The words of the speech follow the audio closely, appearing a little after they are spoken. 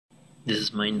This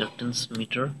is my inductance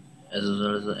meter as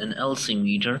well as an LC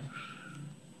meter.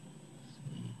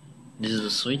 This is a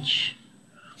switch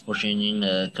for changing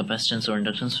capacitance or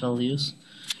inductance values.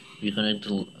 We connect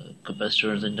the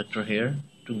capacitor and the inductor here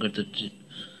to get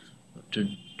to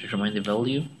determine the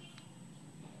value.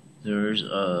 There's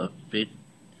a bit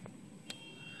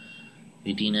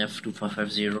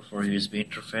 18F2550 for USB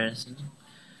interference.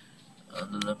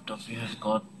 On the laptop we have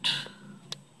got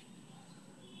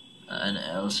an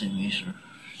LC meter.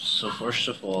 So first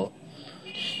of all,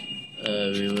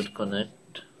 we would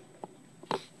connect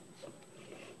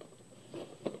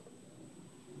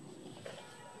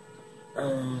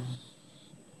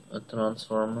a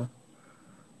transformer,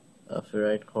 a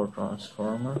ferrite core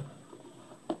transformer.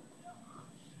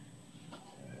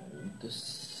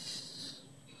 This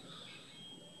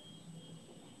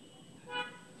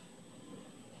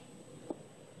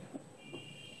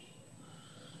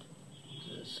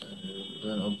and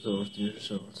then observe the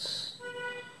results.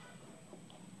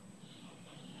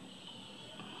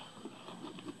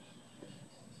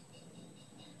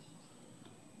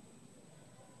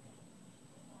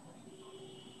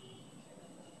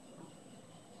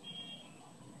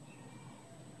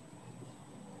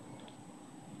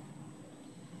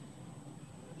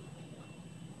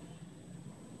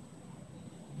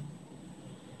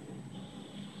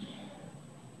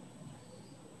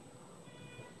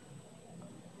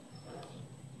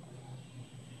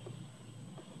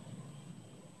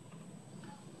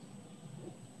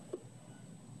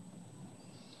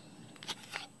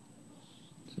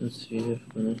 Since we have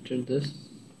connected this,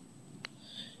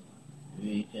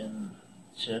 we can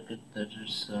check it that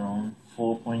it's around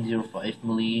 4.05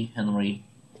 millihenry.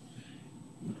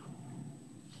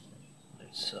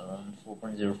 It's around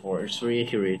 4.04. It's very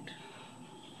accurate.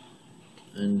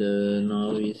 And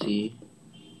now we see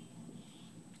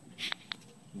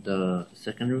the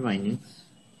secondary windings.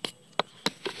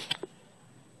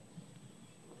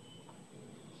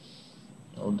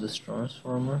 Of this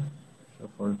transformer. So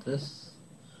for this,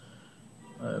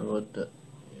 I would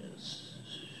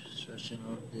stretching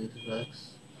out these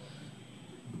backs.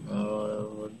 Now I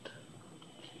would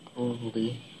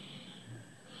probably,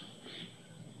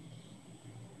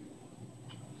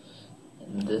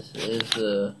 and this is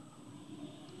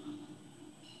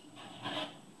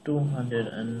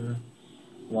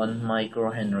 201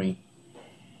 microhenry.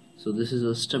 So this is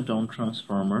a step down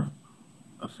transformer,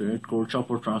 a ferrite core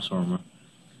chopper transformer.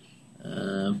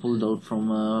 Pulled out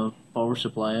from a power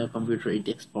supply, a computer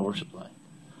ATX power supply.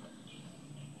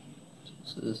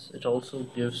 So it also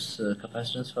gives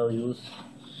capacitance values.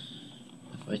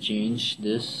 If I change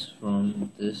this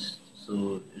from this,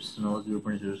 so it's now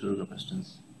 0.00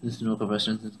 capacitance. This no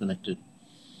capacitance is connected.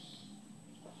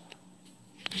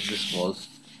 This was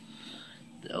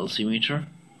the LC meter.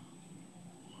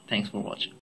 Thanks for watching.